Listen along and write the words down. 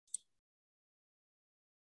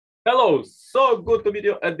Hello, so good to meet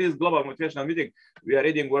you at this global motivational meeting. We are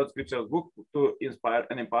reading World Scriptures book to inspire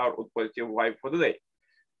and empower with positive vibe for the day.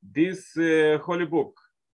 This holy book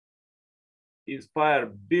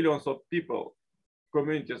inspires billions of people,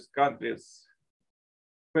 communities, countries,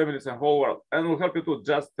 families, and whole world, and will help you to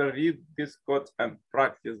just read these quotes and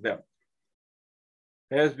practice them.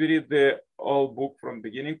 As we read the whole book from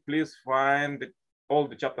beginning, please find all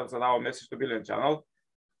the chapters on our Message to Billion channel.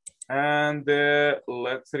 And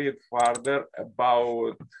let's read further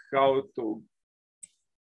about how to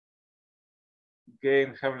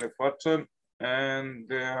gain heavenly fortune. And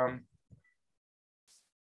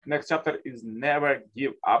next chapter is never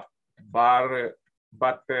give up,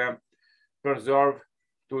 but preserve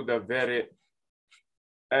to the very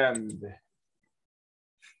end.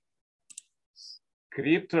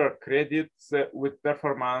 Scripture credits with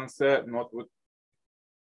performance, not with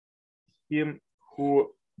him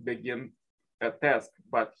who begin a task,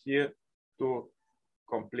 but he to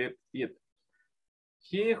complete it.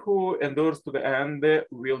 He who endures to the end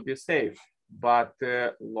will be saved. But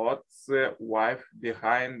Lot's wife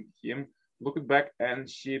behind him looked back and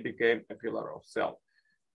she became a pillar of salt.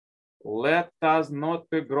 Let us not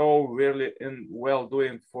grow weary in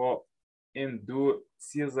well-doing, for in due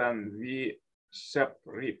season we shall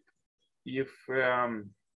reap. If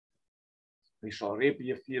we shall reap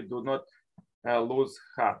if we do not lose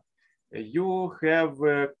heart. You have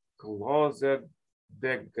closed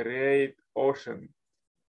the great ocean.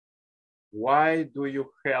 Why do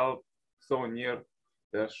you help so near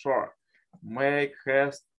the shore? Make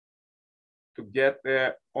haste to get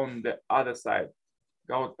on the other side.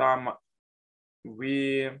 Gautama,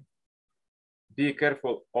 we be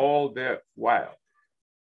careful all the while.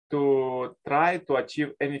 To try to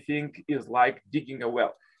achieve anything is like digging a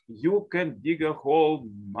well. You can dig a hole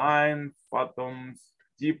 9 fathoms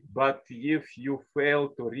deep, but if you fail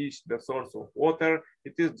to reach the source of water,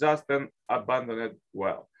 it is just an abandoned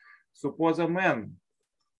well. Suppose a man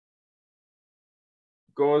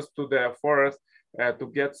goes to the forest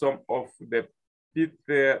to get some of the pit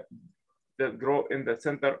that grow in the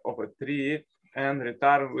center of a tree and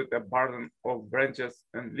return with a burden of branches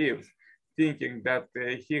and leaves, thinking that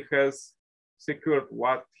he has secured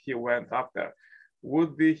what he went after.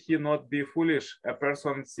 Would he not be foolish, a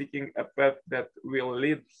person seeking a path that will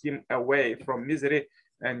lead him away from misery,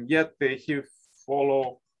 and yet he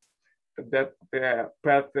follow that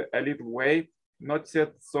path a little way, not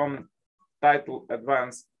set some title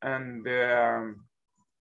advance, and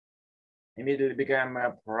immediately became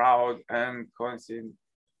proud and conceited.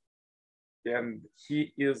 And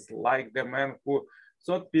he is like the man who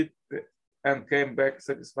sought pit and came back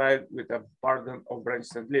satisfied with a burden of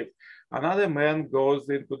branches and leaves. Another man goes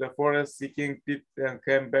into the forest seeking pit and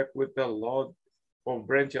came back with a load of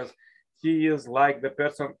branches. He is like the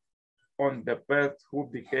person on the path who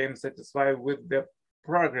became satisfied with the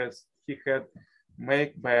progress he had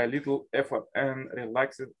made by a little effort and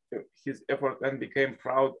relaxed his effort and became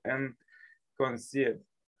proud and conceited.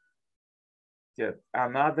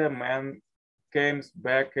 Another man came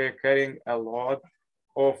back carrying a load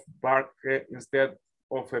of bark instead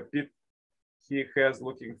of a pit he has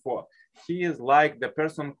looking for. He is like the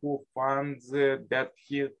person who finds that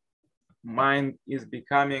his mind is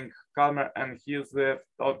becoming calmer and his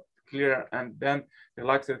thought clearer, and then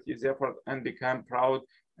relaxes his effort and become proud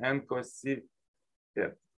and conceited.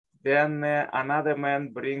 Then another man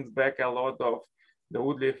brings back a lot of the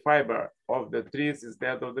woodly fiber of the trees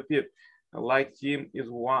instead of the pit. Like him is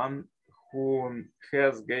one who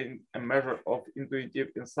has gained a measure of intuitive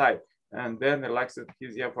insight and then relaxed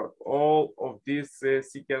his effort. All of these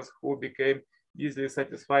seekers who became easily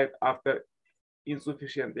satisfied after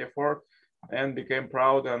insufficient effort and became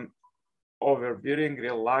proud and overbearing,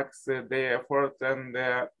 relax their effort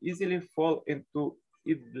and easily fall into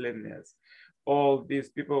idleness. All these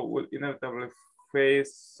people will inevitably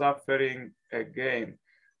face suffering again.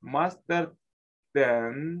 Master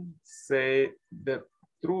then say the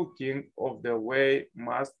true king of the way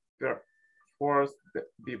must first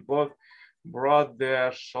be both broad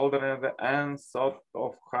shouldered and soft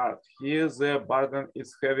of heart. His burden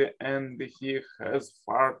is heavy and he has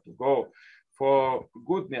far to go. For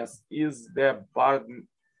goodness is the burden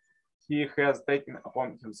he has taken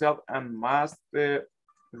upon himself, and must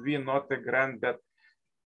we not grant that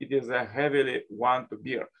it is a heavily one to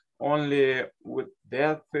bear. Only with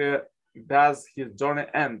death does his journey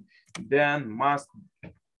end. Then must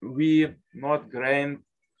we not grant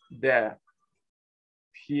that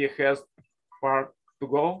he has far to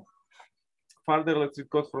go. Further, let's read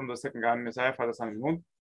quotes from the second coming Messiah, Father, Son, and Moon.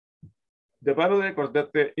 The Bible records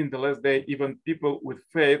that in the last day, even people with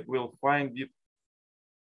faith will find it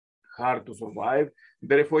hard to survive.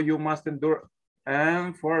 Therefore, you must endure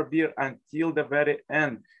and forbear until the very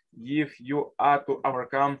end if you are to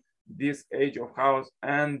overcome this age of chaos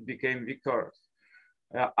and become victorious.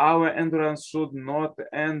 Our endurance should not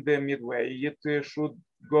end midway, it should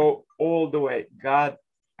go all the way. God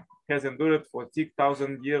has endured for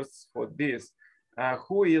 6,000 years for this.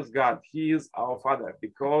 Who is God? He is our Father,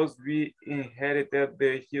 because we inherited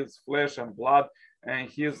his flesh and blood and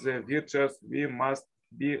his virtues, we must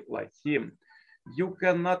be like him. You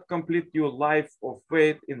cannot complete your life of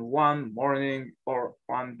faith in one morning or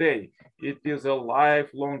one day. It is a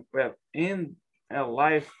lifelong path. In a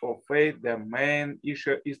life of faith, the main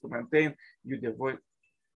issue is to maintain your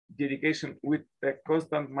dedication with a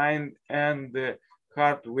constant mind and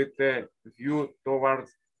heart with a view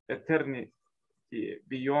towards eternity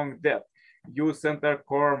beyond death. Your center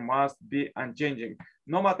core must be unchanging.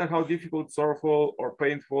 No matter how difficult, sorrowful, or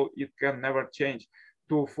painful, it can never change.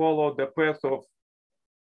 To follow the path of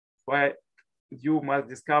faith, you must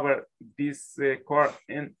discover this core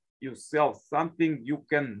in yourself, something you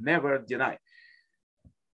can never deny.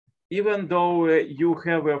 Even though you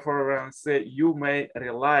have a forbearance, you may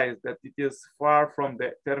realize that it is far from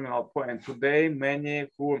the terminal point. Today, many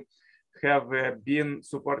who have been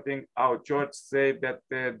supporting our church say that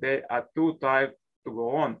they are too tired to go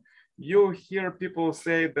on. You hear people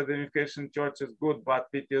say that the Unification Church is good, but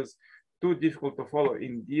it is too difficult to follow.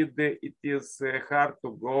 Indeed, it is hard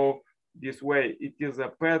to go this way. It is a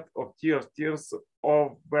path of tears, tears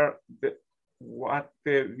over what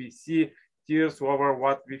we see, tears over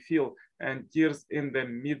what we feel, and tears in the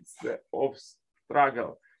midst of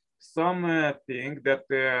struggle. Some think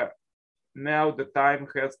that now the time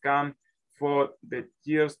has come for the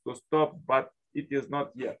tears to stop, but it is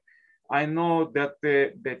not yet. I know that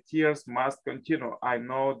the tears must continue. I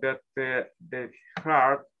know that the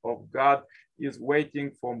heart of God is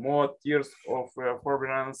waiting for more tears of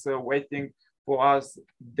forbearance, waiting for us,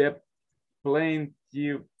 the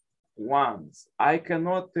plaintive ones. I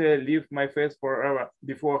cannot leave my face forever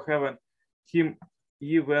before heaven, him,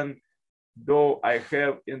 even though I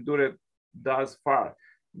have endured thus far.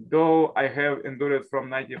 Though I have endured from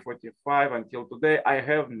 1945 until today, I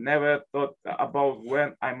have never thought about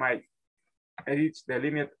when I might reach the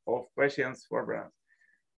limit of patience forbearance.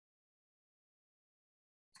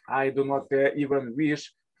 I do not even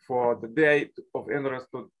wish for the day of endurance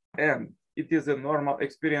to end. It is a normal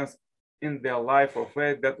experience in the life of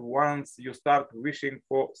faith that once you start wishing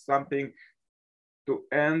for something to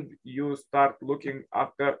end, you start looking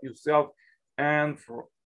after yourself, and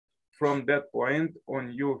from that point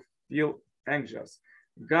on, you feel anxious.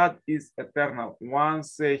 God is eternal.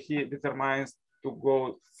 Once he determines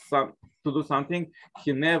to do something,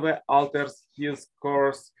 he never alters his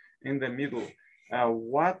course in the middle.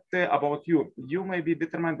 What about you? You may be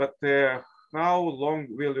determined, but how long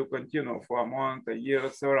will you continue? For a month, a year,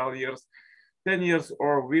 several years, 10 years,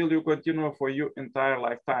 or will you continue for your entire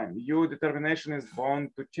lifetime? Your determination is bound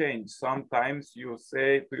to change. Sometimes you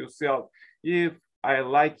say to yourself, if I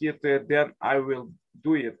like it, then I will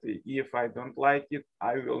do it. If I don't like it,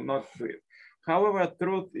 I will not do it. However,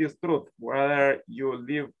 truth is truth. Whether you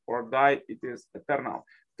live or die, it is eternal.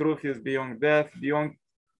 Truth is beyond death, beyond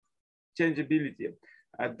changeability.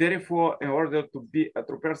 Therefore, in order to be a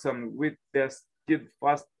true person with the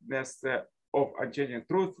steadfastness of unchanging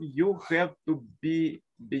truth, you have to be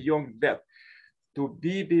beyond death. To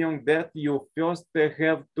be beyond death, you first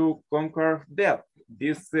have to conquer death.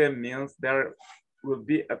 This means there will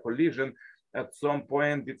be a collision at some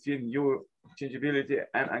point between your changeability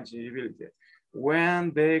and unchangeability.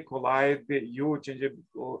 When they collide, your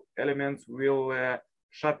changeable elements will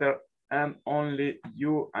shatter and only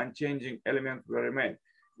your unchanging element will remain.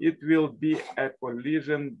 It will be a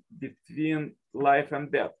collision between life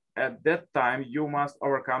and death. At that time, you must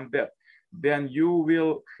overcome death. Then you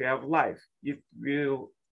will have life. It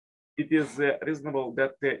is reasonable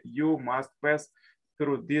that you must pass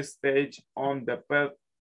through this stage on the path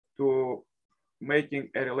to making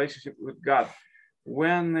a relationship with God.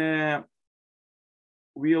 When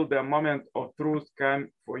will the moment of truth come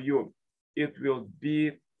for you? It will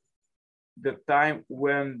be the time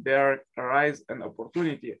when there arises an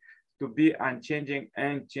opportunity to be unchanging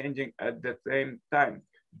and changing at the same time.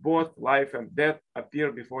 Both life and death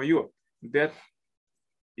appear before you. That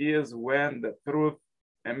is when the truth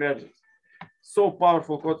emerges. So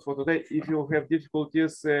powerful quote for today. If you have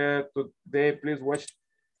difficulties today, please watch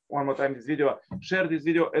one more time this video. Share this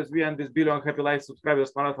video as we end this billion happy life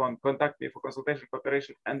subscribers marathon. Contact me for consultation,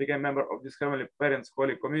 cooperation, and become a member of this Heavenly Parents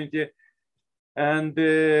Holy Community. And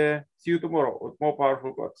see you tomorrow with more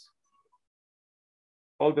powerful quotes.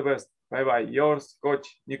 All the best. Bye-bye. Yours, Coach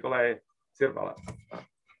Nikolai Sirvala.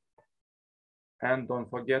 And don't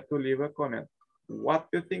forget to leave a comment. What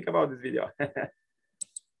do you think about this video?